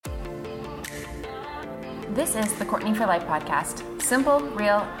This is the Courtney for Life podcast. Simple,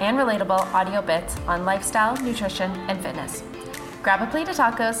 real, and relatable audio bits on lifestyle, nutrition, and fitness. Grab a plate of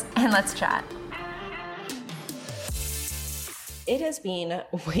tacos and let's chat. It has been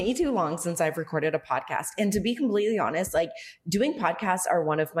way too long since I've recorded a podcast. And to be completely honest, like doing podcasts are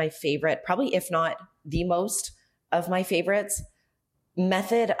one of my favorite, probably if not the most of my favorites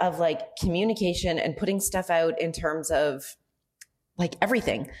method of like communication and putting stuff out in terms of like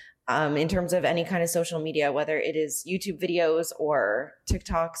everything. In terms of any kind of social media, whether it is YouTube videos or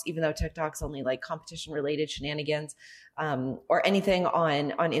TikToks, even though TikTok's only like competition related shenanigans, or anything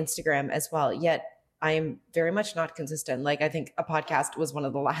on Instagram as well. Yet I am very much not consistent. Like I think a podcast was one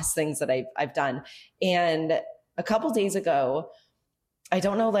of the last things that I've done. And a couple days ago, I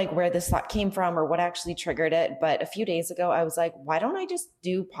don't know like where this thought came from or what actually triggered it, but a few days ago I was like, why don't I just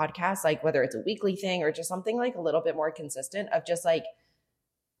do podcasts, like whether it's a weekly thing or just something like a little bit more consistent of just like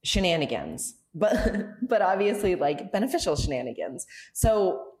shenanigans, but obviously like beneficial shenanigans.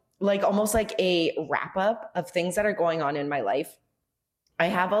 So like almost like a wrap up of things that are going on in my life. I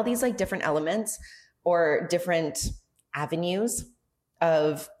have all these like different elements or different avenues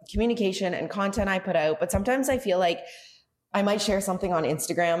of communication and content I put out. But sometimes I feel like I might share something on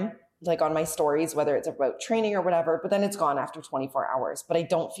Instagram, like on my stories, whether it's about training or whatever, but then it's gone after 24 hours. But I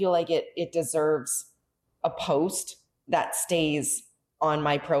don't feel like it deserves a post that stays on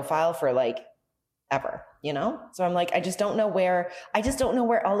my profile for like ever, you know? So I'm like, I just don't know where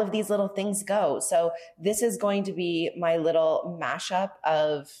all of these little things go. So this is going to be my little mashup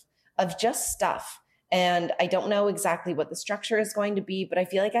of just stuff. And I don't know exactly what the structure is going to be, but I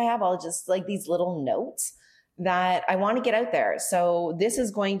feel like I have all just like these little notes that I want to get out there. So this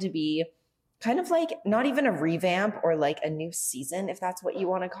is going to be kind of like not even a revamp or like a new season, if that's what you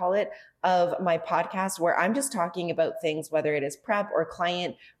want to call it, of my podcast where I'm just talking about things, whether it is prep or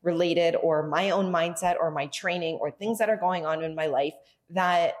client related or my own mindset or my training or things that are going on in my life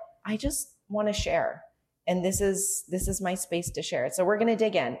that I just want to share. And this is my space to share it. So we're going to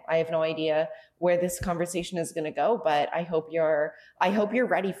dig in. I have no idea where this conversation is going to go, but I hope you're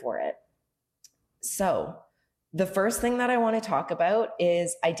ready for it. So the first thing that I want to talk about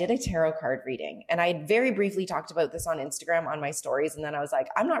is I did a tarot card reading, and I very briefly talked about this on Instagram on my stories. And then I was like,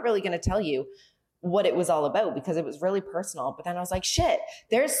 I'm not really going to tell you what it was all about because it was really personal. But then I was like, shit,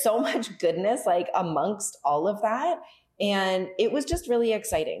 there's so much goodness like amongst all of that. And it was just really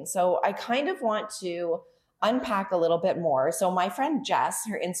exciting. So I kind of want to unpack a little bit more. So my friend Jess,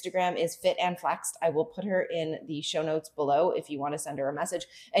 her Instagram is Fit and Flexed. I will put her in the show notes below if you want to send her a message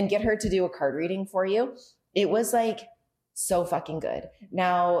and get her to do a card reading for you. It was like so fucking good.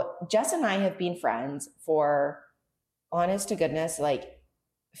 Now, Jess and I have been friends for, honest to goodness, like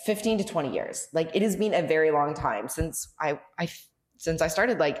 15 to 20 years. Like it has been a very long time since I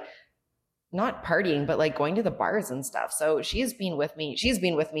started like not partying, but like going to the bars and stuff. So she's been with me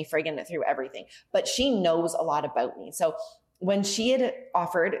friggin' through everything, but she knows a lot about me. So when she had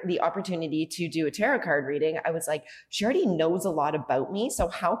offered the opportunity to do a tarot card reading, I was like, she already knows a lot about me. So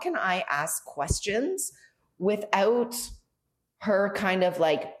how can I ask questions without her kind of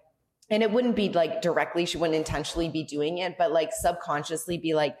like, and it wouldn't be like directly, she wouldn't intentionally be doing it, but like subconsciously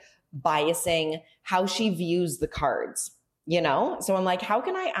be like biasing how she views the cards, you know? So I'm like, how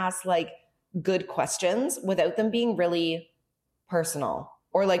can I ask like good questions without them being really personal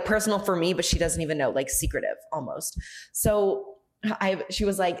or like personal for me, but she doesn't even know, like secretive almost. So she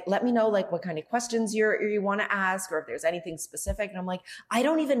was like, let me know like what kind of questions you want to ask or if there's anything specific. And I'm like, I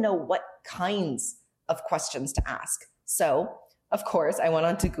don't even know what kinds of questions to ask. So of course I went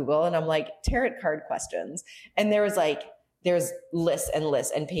on to Google and I'm like tarot card questions. And there's lists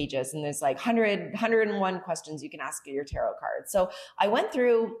and pages and there's like 101 questions you can ask your tarot card. So I went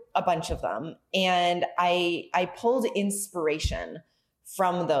through a bunch of them and I pulled inspiration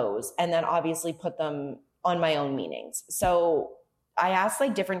from those and then obviously put them on my own meanings. So I asked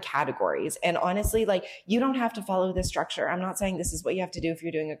like different categories and honestly, like you don't have to follow this structure. I'm not saying this is what you have to do if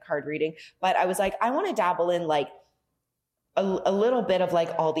you're doing a card reading, but I was like, I want to dabble in like a little bit of like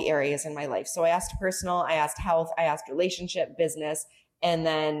all the areas in my life. So I asked personal, I asked health, I asked relationship, business, and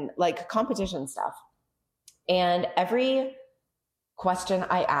then like competition stuff. And every question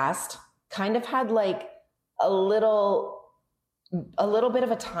I asked kind of had like a little bit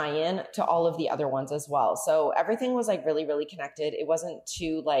of a tie-in to all of the other ones as well. So everything was like really, really connected. It wasn't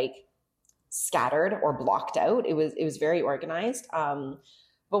too like scattered or blocked out. It was very organized.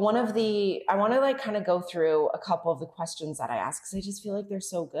 But I want to like kind of go through a couple of the questions that I asked because I just feel like they're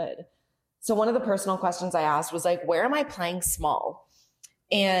so good. So one of the personal questions I asked was like, where am I playing small?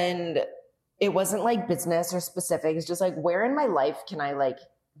 And it wasn't like business or specific. It's just like, where in my life can I like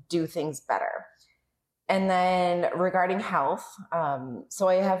do things better? And then regarding health, so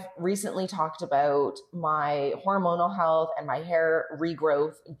I have recently talked about my hormonal health and my hair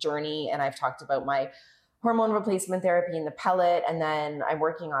regrowth journey. And I've talked about my hormone replacement therapy and the pellet. And then I'm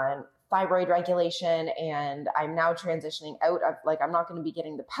working on thyroid regulation, and I'm now transitioning out of, like, I'm not going to be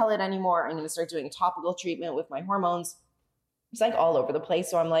getting the pellet anymore. I'm going to start doing topical treatment with my hormones. It's like all over the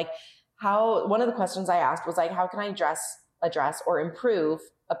place. So I'm like, one of the questions I asked was like, how can I address or improve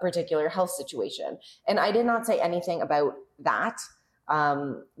a particular health situation? And I did not say anything about that.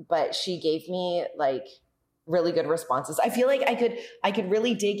 But she gave me like really good responses. I feel like I could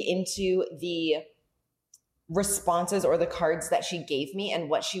really dig into the responses or the cards that she gave me and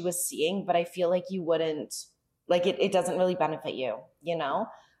what she was seeing, but I feel like you wouldn't, like, it doesn't really benefit you, you know?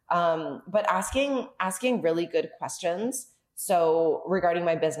 But asking really good questions. So regarding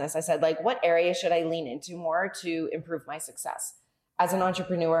my business, I said, like, what area should I lean into more to improve my success? As an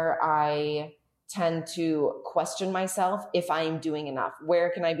entrepreneur, I tend to question myself if I'm doing enough.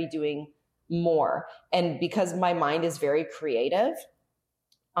 Where can I be doing more? And because my mind is very creative,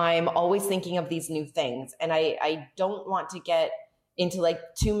 I'm always thinking of these new things. And I don't want to get into like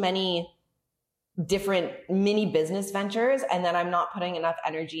too many different mini business ventures, and then I'm not putting enough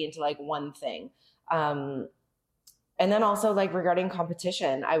energy into like one thing. And then also, like, regarding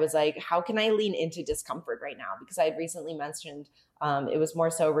competition, I was like, how can I lean into discomfort right now? Because I had recently mentioned it was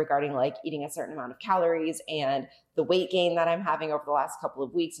more so regarding like eating a certain amount of calories and the weight gain that I'm having over the last couple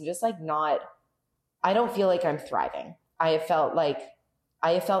of weeks, and just like I don't feel like I'm thriving. I have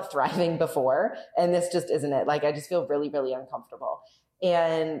felt thriving before, and this just isn't it. Like, I just feel really, really uncomfortable.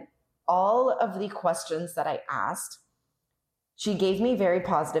 And all of the questions that I asked, she gave me very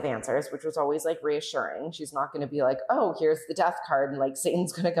positive answers, which was always like reassuring. She's not going to be like, oh, here's the death card and like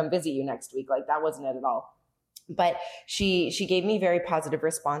Satan's going to come visit you next week. Like, that wasn't it at all. But she gave me very positive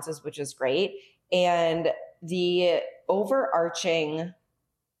responses, which is great. And the overarching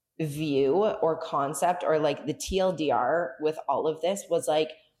view or concept, or like the TLDR with all of this, was like,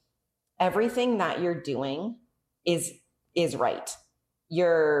 everything that you're doing is right.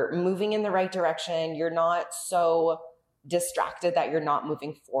 You're moving in the right direction. You're not so distracted that you're not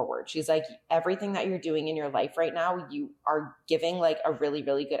moving forward. She's like, everything that you're doing in your life right now, you are giving like a really,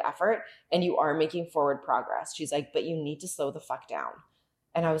 really good effort, and you are making forward progress. She's like, but you need to slow the fuck down.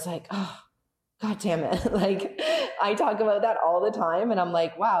 And I was like, oh, God damn it. Like, I talk about that all the time, and I'm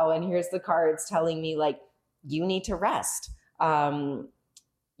like, wow. And here's the cards telling me like, you need to rest.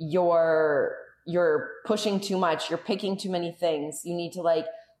 You're pushing too much. You're picking too many things. You need to like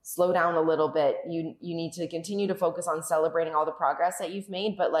slow down a little bit. You need to continue to focus on celebrating all the progress that you've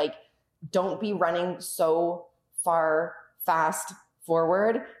made, but like, don't be running so fast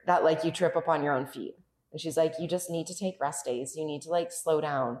forward that like you trip up on your own feet. And she's like, you just need to take rest days. You need to like slow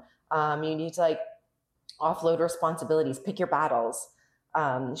down. You need to like offload responsibilities, pick your battles.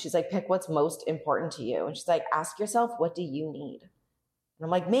 She's like, pick what's most important to you. And she's like, ask yourself, what do you need? And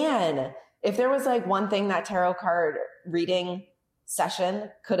I'm like, man, if there was like one thing that tarot card reading session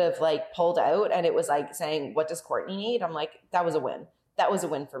could have like pulled out, and it was like saying, what does Courtney need? I'm like, that was a win. That was a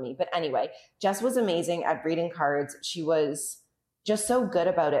win for me. But anyway, Jess was amazing at reading cards. She was just so good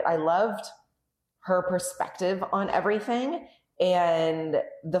about it. I loved her perspective on everything and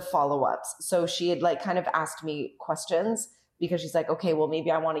the follow-ups. So she had like kind of asked me questions because she's like, okay, well,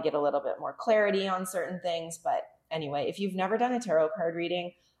 maybe I want to get a little bit more clarity on certain things. But anyway, if you've never done a tarot card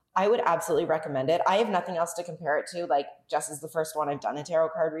reading, I would absolutely recommend it. I have nothing else to compare it to. Like, Jess is the first one I've done a tarot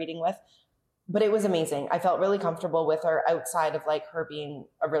card reading with, but it was amazing. I felt really comfortable with her outside of like her being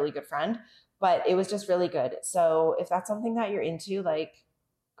a really good friend, but it was just really good. So if that's something that you're into, like,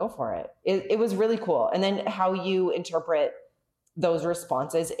 go for it. It was really cool. And then how you interpret those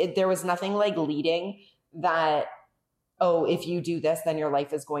responses, there was nothing like leading that, oh, if you do this, then your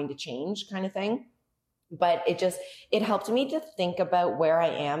life is going to change kind of thing. But it helped me to think about where I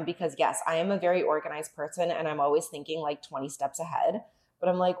am, because yes, I am a very organized person and I'm always thinking like 20 steps ahead. But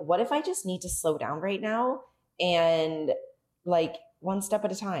I'm like, what if I just need to slow down right now and like one step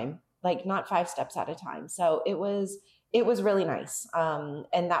at a time, like not 5 steps at a time. So it was really nice.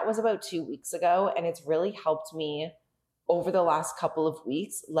 And that was about 2 weeks ago. And it's really helped me over the last couple of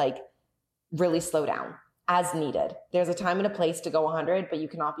weeks, like really slow down as needed. There's a time and a place to go 100, but you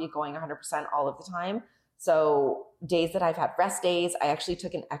cannot be going 100% all of the time. So days that I've had rest days, I actually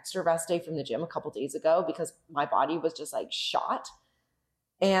took an extra rest day from the gym a couple days ago because my body was just like shot.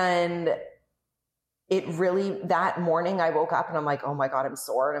 And it really, that morning I woke up and I'm like, oh my God, I'm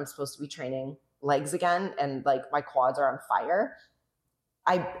sore and I'm supposed to be training legs again. And like my quads are on fire.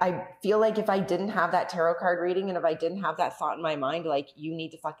 I feel like if I didn't have that tarot card reading and if I didn't have that thought in my mind, like, you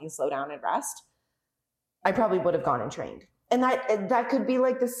need to fucking slow down and rest, I probably would have gone and trained. And that could be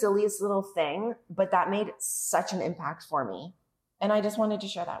like the silliest little thing, but that made such an impact for me. And I just wanted to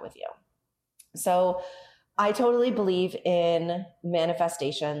share that with you. So I totally believe in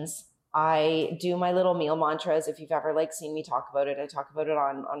manifestations. I do my little meal mantras. If you've ever like seen me talk about it, I talk about it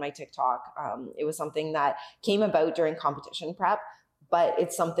on my TikTok. It was something that came about during competition prep, but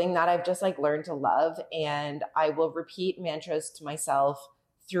it's something that I've just like learned to love. And I will repeat mantras to myself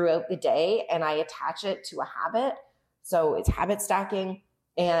throughout the day, and I attach it to a habit. So it's habit stacking.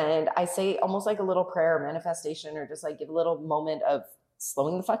 And I say almost like a little prayer or manifestation, or just like give a little moment of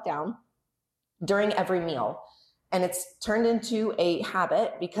slowing the fuck down during every meal. And it's turned into a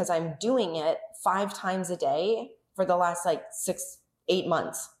habit because I'm doing it 5 times a day for the last like 6-8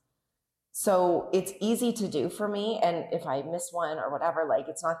 months. So it's easy to do for me. And if I miss one or whatever, like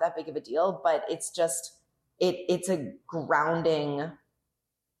it's not that big of a deal, but it's just, it's a grounding.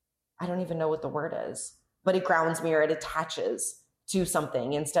 I don't even know what the word is, but it grounds me, or it attaches to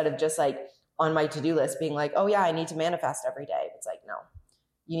something instead of just like on my to-do list being like, oh yeah, I need to manifest every day. It's like, no,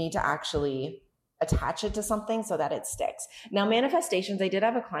 you need to actually attach it to something so that it sticks. Now, manifestations, I did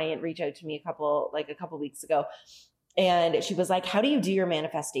have a client reach out to me a couple weeks ago, and she was like, how do you do your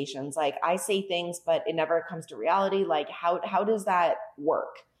manifestations? Like, I say things, but it never comes to reality. Like, how does that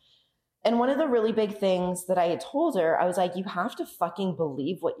work? And one of the really big things that I had told her, I was like, you have to fucking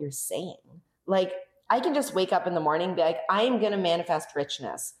believe what you're saying. Like, I can just wake up in the morning and be like, I am going to manifest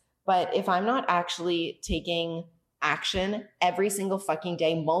richness. But if I'm not actually taking action every single fucking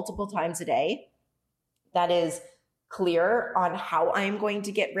day, multiple times a day, that is clear on how I am going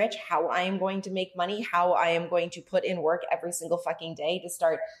to get rich, how I am going to make money, how I am going to put in work every single fucking day to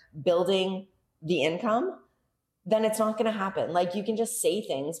start building the income, then it's not going to happen. Like, you can just say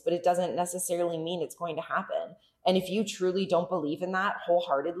things, but it doesn't necessarily mean it's going to happen. And if you truly don't believe in that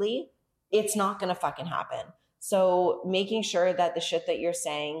wholeheartedly, it's not going to fucking happen. So making sure that the shit that you're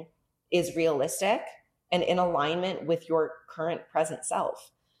saying is realistic and in alignment with your current present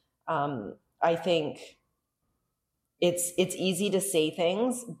self. I think it's easy to say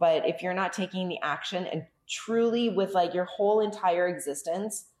things, but if you're not taking the action and truly with like your whole entire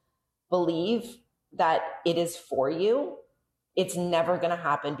existence believe that it is for you, it's never going to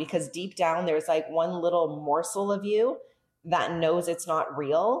happen, because deep down there's like one little morsel of you that knows it's not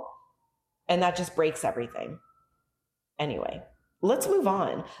real, and that just breaks everything. Anyway, let's move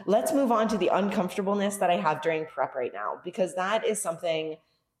on. Let's move on to the uncomfortableness that I have during prep right now, because that is something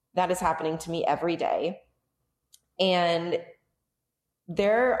that is happening to me every day. And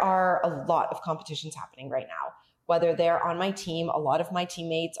there are a lot of competitions happening right now, whether they're on my team. A lot of my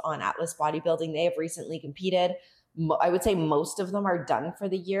teammates on Atlas Bodybuilding, they have recently competed. I would say most of them are done for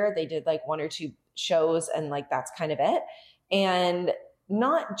the year. They did like 1 or 2 shows, and like that's kind of it. And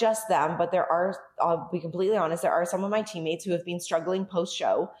not just them, but there are, I'll be completely honest, there are some of my teammates who have been struggling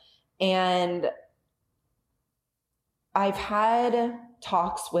post-show. And I've had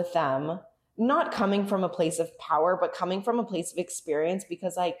talks with them, not coming from a place of power, but coming from a place of experience,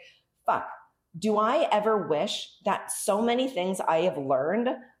 because like, fuck, do I ever wish that so many things I have learned,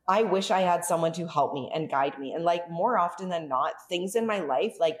 I wish I had someone to help me and guide me. And like, more often than not, things in my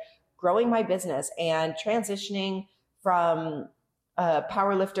life, like growing my business and transitioning from a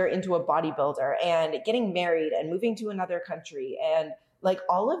power lifter into a bodybuilder and getting married and moving to another country, and like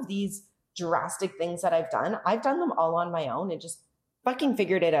all of these drastic things that I've done them all on my own and just fucking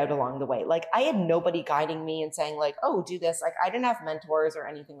figured it out along the way. Like, I had nobody guiding me and saying like, oh, do this. Like, I didn't have mentors or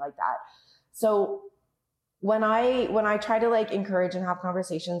anything like that. So when I try to like encourage and have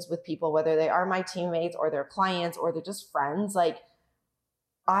conversations with people, whether they are my teammates or their clients or they're just friends, like,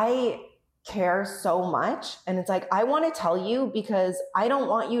 I care so much. And it's like, I want to tell you because I don't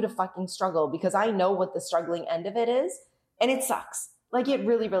want you to fucking struggle, because I know what the struggling end of it is. And it sucks. Like, it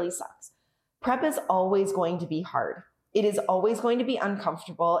really, really sucks. Prep is always going to be hard. It is always going to be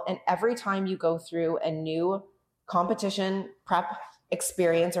uncomfortable. And every time you go through a new competition prep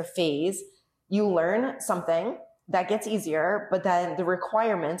experience or phase, you learn something that gets easier, but then the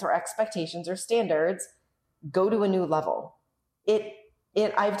requirements or expectations or standards go to a new level.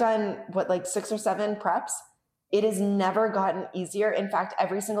 I've done like 6 or 7 preps. It has never gotten easier. In fact,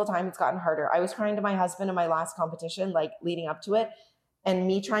 every single time it's gotten harder. I was crying to my husband in my last competition, like leading up to it, and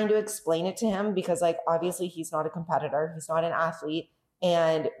me trying to explain it to him, because like, obviously he's not a competitor. He's not an athlete.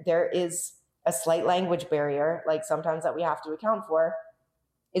 And there is a slight language barrier, like sometimes that we have to account for,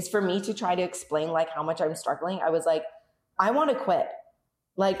 is for me to try to explain like how much I'm struggling. I was like, I want to quit.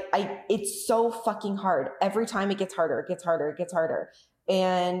 Like, it's so fucking hard. Every time it gets harder, it gets harder, it gets harder.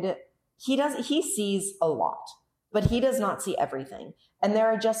 And he sees a lot, but he does not see everything. And there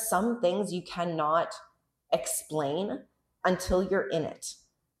are just some things you cannot explain until you're in it.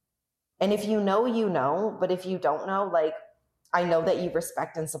 And if you know, you know, but if you don't know, like, I know that you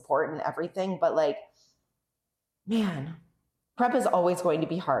respect and support and everything, but like, man, prep is always going to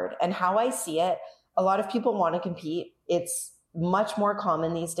be hard. And how I see it, a lot of people want to compete. It's much more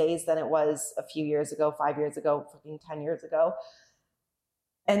common these days than it was a few years ago, 5 years ago, fucking 10 years ago.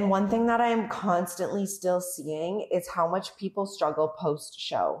 And one thing that I am constantly still seeing is how much people struggle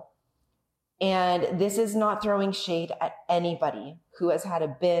post-show. And this is not throwing shade at anybody who has had a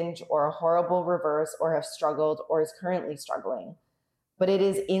binge or a horrible reverse or have struggled or is currently struggling. But it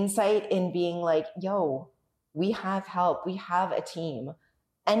is insight in being like, yo, we have help. We have a team.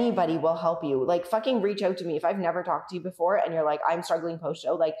 Anybody will help you. Like, fucking reach out to me. If I've never talked to you before and you're like, I'm struggling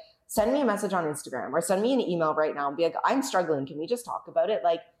post-show, like, send me a message on Instagram or send me an email right now and be like, I'm struggling. Can we just talk about it?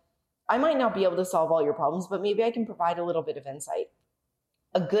 Like, I might not be able to solve all your problems, but maybe I can provide a little bit of insight.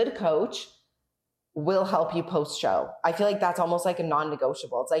 A good coach will help you post-show. I feel like that's almost like a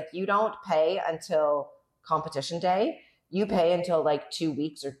non-negotiable. It's like, you don't pay until competition day. You pay until like 2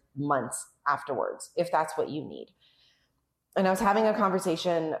 weeks or months afterwards, if that's what you need. And I was having a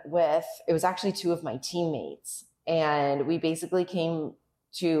conversation with, it was actually two of my teammates. And we basically came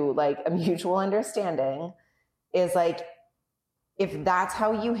to like a mutual understanding is like, if that's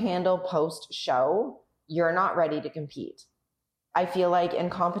how you handle post-show, you're not ready to compete. I feel like in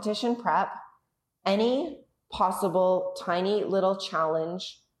competition prep, any possible tiny little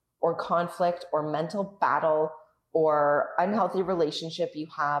challenge or conflict or mental battle or unhealthy relationship you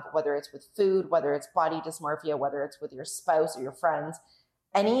have, whether it's with food, whether it's body dysmorphia, whether it's with your spouse or your friends,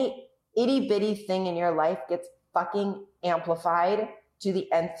 any itty bitty thing in your life gets fucking amplified to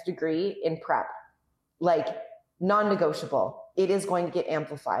the nth degree in prep. Like, non-negotiable. It is going to get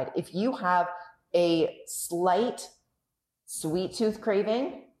amplified. If you have a slight sweet tooth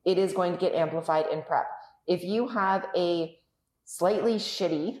craving, it is going to get amplified in prep. If you have a slightly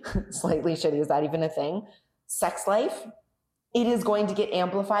shitty, is that even a thing? Sex life, it is going to get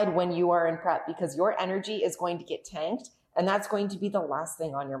amplified when you are in prep because your energy is going to get tanked and that's going to be the last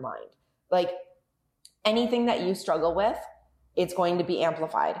thing on your mind. Like, anything that you struggle with, it's going to be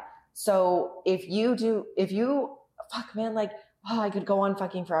amplified. So I could go on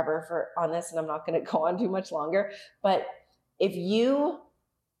fucking forever on this and I'm not going to go on too much longer. But if you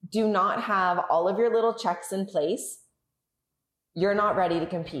do not have all of your little checks in place, you're not ready to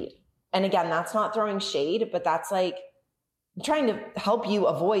compete. And again, that's not throwing shade, but that's like trying to help you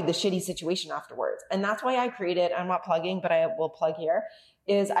avoid the shitty situation afterwards. And that's why I created, I'm not plugging, but I will plug here,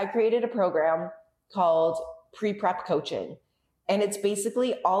 is I created a program called Pre-Prep Coaching. And it's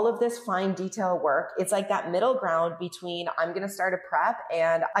basically all of this fine detail work. It's like that middle ground between I'm going to start a prep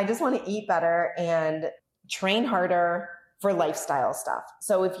and I just want to eat better and train harder for lifestyle stuff.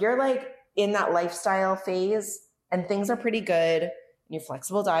 So if you're like in that lifestyle phase and things are pretty good and you're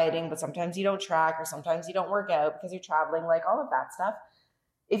flexible dieting, but sometimes you don't track or sometimes you don't work out because you're traveling, like all of that stuff.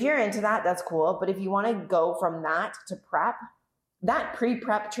 If you're into that, that's cool. But if you want to go from that to prep, that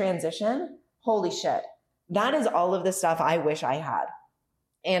pre-prep transition, holy shit. That is all of the stuff I wish I had.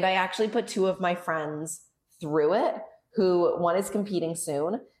 And I actually put two of my friends through it, who one is competing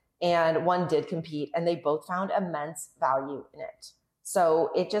soon and one did compete, and they both found immense value in it.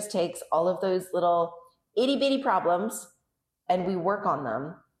 So it just takes all of those little itty bitty problems and we work on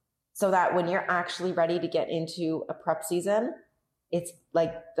them so that when you're actually ready to get into a prep season, it's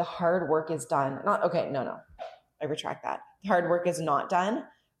like the hard work is done. I retract that. The hard work is not done,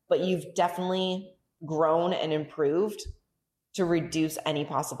 but you've definitely grown and improved to reduce any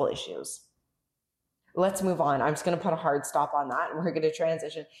possible issues. Let's move on. I'm just going to put a hard stop on that and we're going to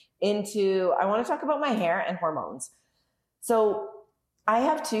transition into, I want to talk about my hair and hormones. So I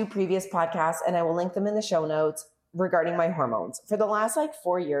have two previous podcasts and I will link them in the show notes regarding my hormones. For the last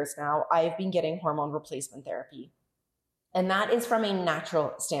 4 years now, I've been getting hormone replacement therapy. And that is from a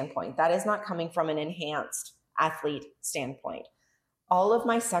natural standpoint. That is not coming from an enhanced athlete standpoint. All of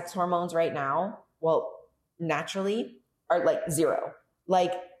my sex hormones right now, naturally are zero.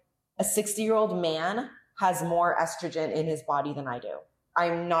 Like a 60-year-old man has more estrogen in his body than I do.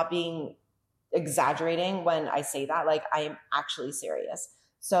 I'm not being exaggerating when I say that. I am actually serious.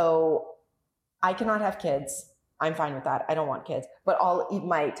 So I cannot have kids. I'm fine with that. I don't want kids. But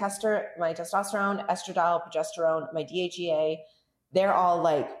my testosterone, estradiol, progesterone, my DHEA, they're all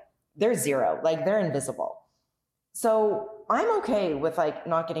they're zero. They're invisible. So I'm okay with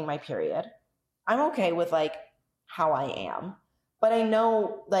not getting my period. I'm okay with how I am. But I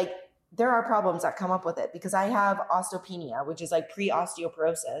know there are problems that come up with it because I have osteopenia, which is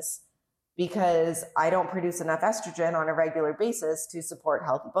pre-osteoporosis, because I don't produce enough estrogen on a regular basis to support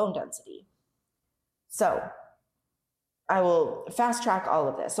healthy bone density. So I will fast track all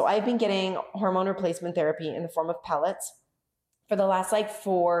of this. So I've been getting hormone replacement therapy in the form of pellets for the last like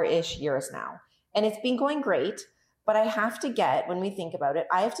 4-ish years now. And it's been going great, but I have to get, when we think about it,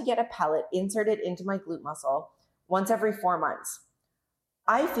 I have to get a pellet inserted into my glute muscle once every 4 months.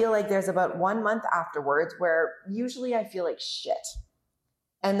 I feel like there's about 1 month afterwards where usually I feel like shit.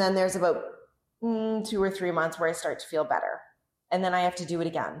 And then there's about 2 or 3 months where I start to feel better. And then I have to do it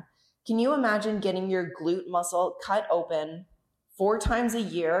again. Can you imagine getting your glute muscle cut open 4 times a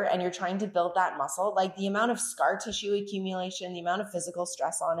year and you're trying to build that muscle? Like the amount of scar tissue accumulation, the amount of physical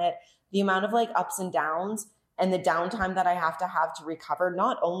stress on it, the amount of like ups and downs and the downtime that I have to recover,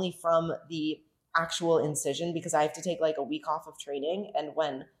 not only from the actual incision, because I have to take like a week off of training. And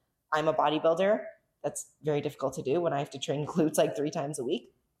when I'm a bodybuilder, that's very difficult to do when I have to train glutes like 3 times a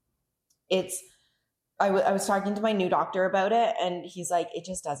week. I was talking to my new doctor about it and he's like, it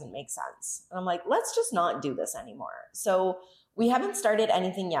just doesn't make sense. And I'm like, let's just not do this anymore. So we haven't started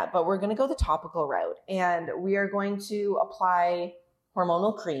anything yet, but we're going to go the topical route and we are going to apply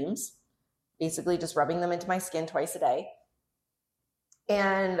hormonal creams, basically just rubbing them into my skin twice a day.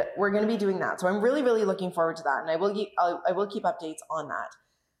 And we're going to be doing that. So I'm really, really looking forward to that. And I will keep updates on that.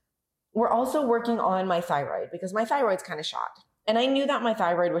 We're also working on my thyroid because my thyroid's kind of shot. And I knew that my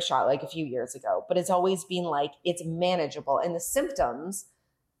thyroid was shot like a few years ago, but it's always been like, it's manageable. And the symptoms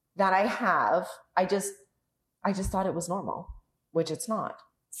that I have, I just thought it was normal, which it's not.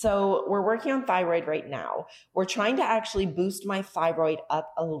 So we're working on thyroid right now. We're trying to actually boost my thyroid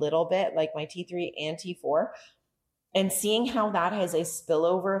up a little bit, like my T3 and T4, and seeing how that has a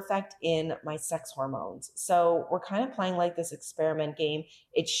spillover effect in my sex hormones. So we're kind of playing like this experiment game.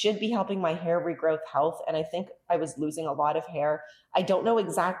 It should be helping my hair regrowth health. And I think I was losing a lot of hair. I don't know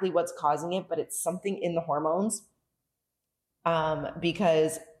exactly what's causing it, but it's something in the hormones.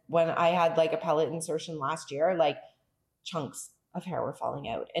 Because when I had like a pellet insertion last year, like chunks of hair were falling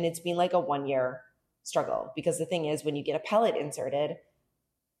out. And it's been like a 1-year struggle because the thing is when you get a pellet inserted,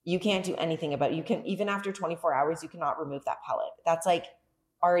 you can't do anything about it. You can, even after 24 hours, you cannot remove that pellet. That's like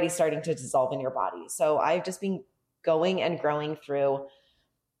already starting to dissolve in your body. So I've just been going and growing through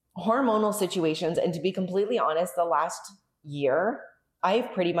hormonal situations. And to be completely honest, the last year,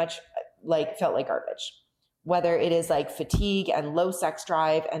 I've pretty much like felt like garbage, whether it is like fatigue and low sex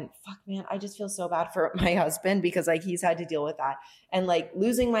drive. And fuck, man, I just feel so bad for my husband because like he's had to deal with that and like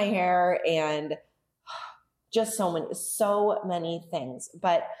losing my hair and just so many things.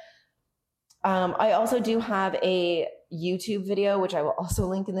 But I also do have a YouTube video, which I will also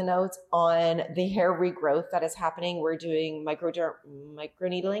link in the notes, on the hair regrowth that is happening. We're doing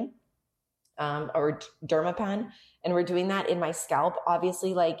microneedling or Dermapen, and we're doing that in my scalp.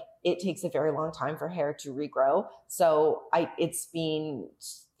 Obviously, like it takes a very long time for hair to regrow. So it's been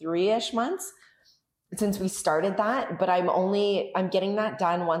 3-ish months since we started that, but I'm getting that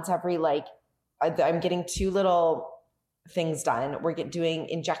done once every like, I'm getting 2 little things done. We're doing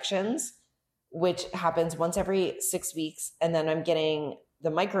injections, which happens once every 6 weeks. And then I'm getting the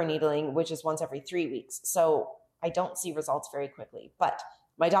microneedling, which is once every 3 weeks. So I don't see results very quickly, but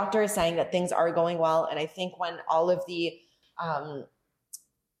my doctor is saying that things are going well. And I think when all of the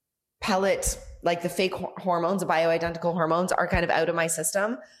pellet, like the fake hormones, bioidentical hormones are kind of out of my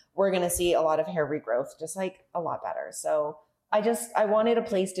system, we're going to see a lot of hair regrowth, just like a lot better. So I wanted a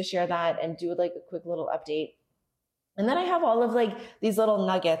place to share that and do like a quick little update. And then I have all of like these little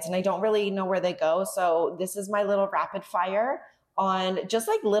nuggets and I don't really know where they go. So this is my little rapid fire on just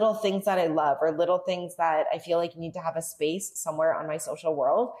like little things that I love or little things that I feel like need to have a space somewhere on my social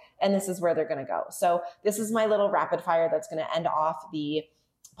world. And this is where they're going to go. So this is my little rapid fire that's going to end off the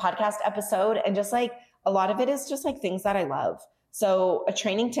podcast episode. And just like a lot of it is just like things that I love. So a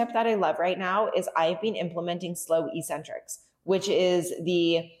training tip that I love right now is I've been implementing slow eccentrics, which is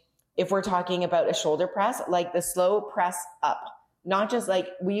if we're talking about a shoulder press, like the slow press up, not just like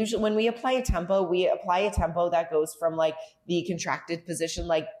when we apply a tempo that goes from like the contracted position,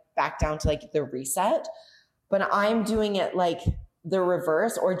 like back down to like the reset. But I'm doing it like the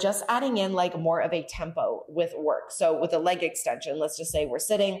reverse or just adding in like more of a tempo with work. So with a leg extension, let's just say we're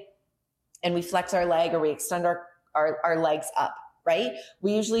sitting and we flex our leg or we extend our legs up, right?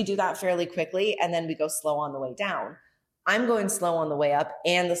 We usually do that fairly quickly and then we go slow on the way down. I'm going slow on the way up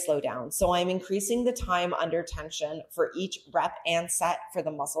and the slow down. So I'm increasing the time under tension for each rep and set for the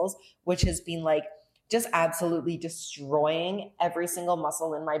muscles, which has been like just absolutely destroying every single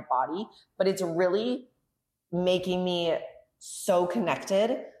muscle in my body. But it's really making me so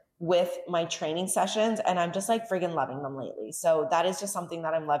connected with my training sessions. And I'm just like friggin' loving them lately. So that is just something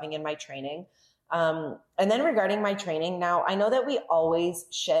that I'm loving in my training. And then regarding my training, now I know that we always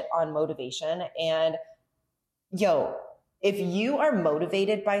shit on motivation, and if you are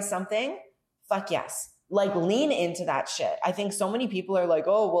motivated by something, fuck yes. Like lean into that shit. I think so many people are like,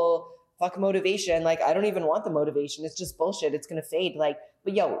 oh, well, fuck motivation. Like, I don't even want the motivation. It's just bullshit. It's going to fade. Like,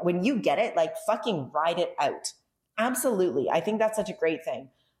 but when you get it, like fucking ride it out. Absolutely. I think that's such a great thing.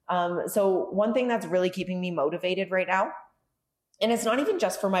 So one thing that's really keeping me motivated right now, and it's not even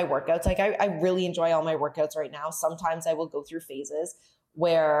just for my workouts. Like I really enjoy all my workouts right now. Sometimes I will go through phases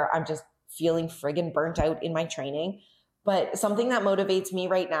where I'm just feeling friggin' burnt out in my training. But something that motivates me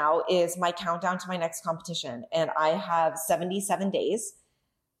right now is my countdown to my next competition. And I have 77 days.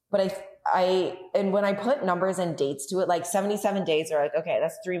 But and when I put numbers and dates to it, like 77 days are like, okay,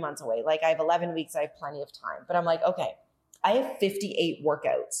 that's 3 months away. Like I have 11 weeks, I have plenty of time. But I'm like, okay, I have 58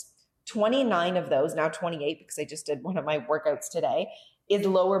 workouts. 29 of those, now 28 because I just did one of my workouts today, is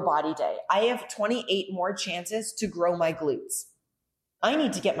lower body day. I have 28 more chances to grow my glutes. I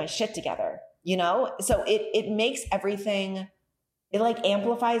need to get my shit together, So it makes everything, it like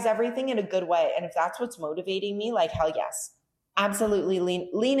amplifies everything in a good way. And if that's what's motivating me, like hell yes. Absolutely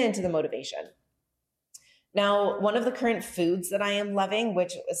lean into the motivation. Now, one of the current foods that I am loving,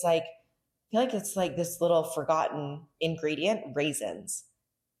 which is like, I feel like it's like this little forgotten ingredient, raisins.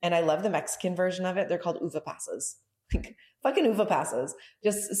 And I love the Mexican version of it. They're called uva pasas. Fucking uva pasas.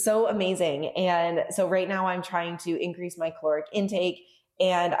 Just so amazing. And so right now I'm trying to increase my caloric intake,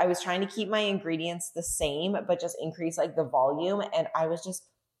 and I was trying to keep my ingredients the same, but just increase like the volume. And I was just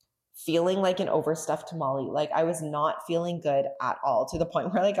feeling like an overstuffed tamale. Like I was not feeling good at all, to the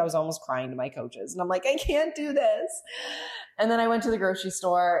point where like I was almost crying to my coaches, and I'm like, I can't do this. And then I went to the grocery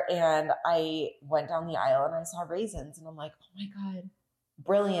store and I went down the aisle and I saw raisins, and I'm like, oh my God,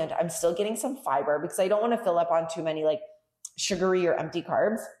 brilliant. I'm still getting some fiber because I don't want to fill up on too many like sugary or empty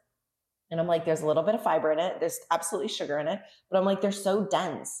carbs. And I'm like, there's a little bit of fiber in it. There's absolutely sugar in it, but I'm like, they're so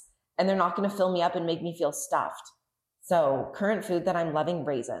dense and they're not going to fill me up and make me feel stuffed. So current food that I'm loving,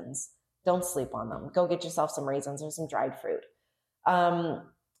 raisins. Don't sleep on them. Go get yourself some raisins or some dried fruit.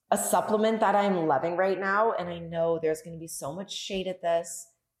 A supplement that I'm loving right now, and I know there's going to be so much shade at this,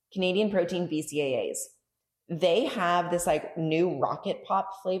 Canadian Protein BCAAs. They have this like new rocket pop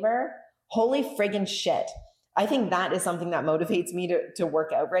flavor. Holy friggin' shit. I think that is something that motivates me to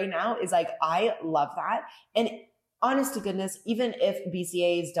work out right now, is like, I love that. And honest to goodness, even if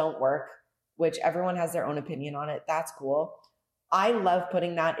BCAAs don't work, which everyone has their own opinion on it, that's cool. I love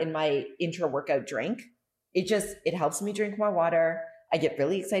putting that in my intra-workout drink. It helps me drink more water. I get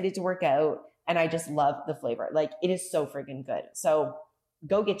really excited to work out, and I just love the flavor. Like, it is so friggin' good. So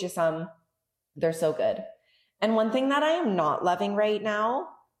go get you some. They're so good. And one thing that I am not loving right now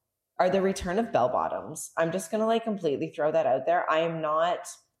are the return of bell bottoms. I'm just going to like completely throw that out there. I don't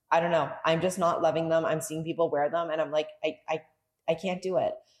know. I'm just not loving them. I'm seeing people wear them and I'm like, I can't do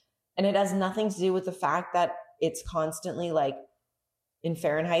it. And it has nothing to do with the fact that it's constantly like in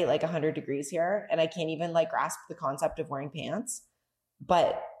Fahrenheit, like 100 degrees here. And I can't even like grasp the concept of wearing pants.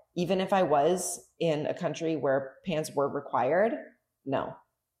 But even if I was in a country where pants were required, no,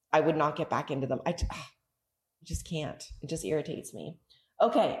 I would not get back into them. I just can't. It just irritates me.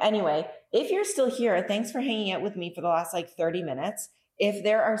 Okay. Anyway, if you're still here, thanks for hanging out with me for the last like 30 minutes. If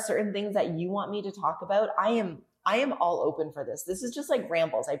there are certain things that you want me to talk about, I am all open for this. This is just like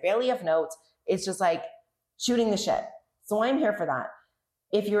rambles. I barely have notes. It's just like shooting the shit. So I'm here for that.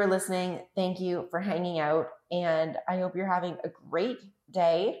 If you're listening, thank you for hanging out. And I hope you're having a great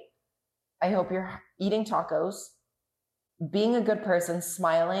day. I hope you're eating tacos, being a good person,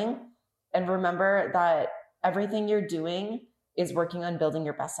 smiling, and remember that everything you're doing is working on building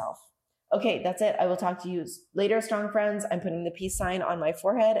your best self. Okay, that's it. I will talk to you later, strong friends. I'm putting the peace sign on my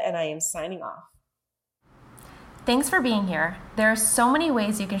forehead and I am signing off. Thanks for being here. There are so many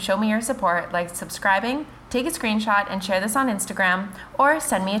ways you can show me your support, like subscribing, take a screenshot and share this on Instagram, or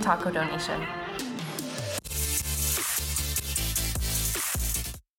send me a taco donation.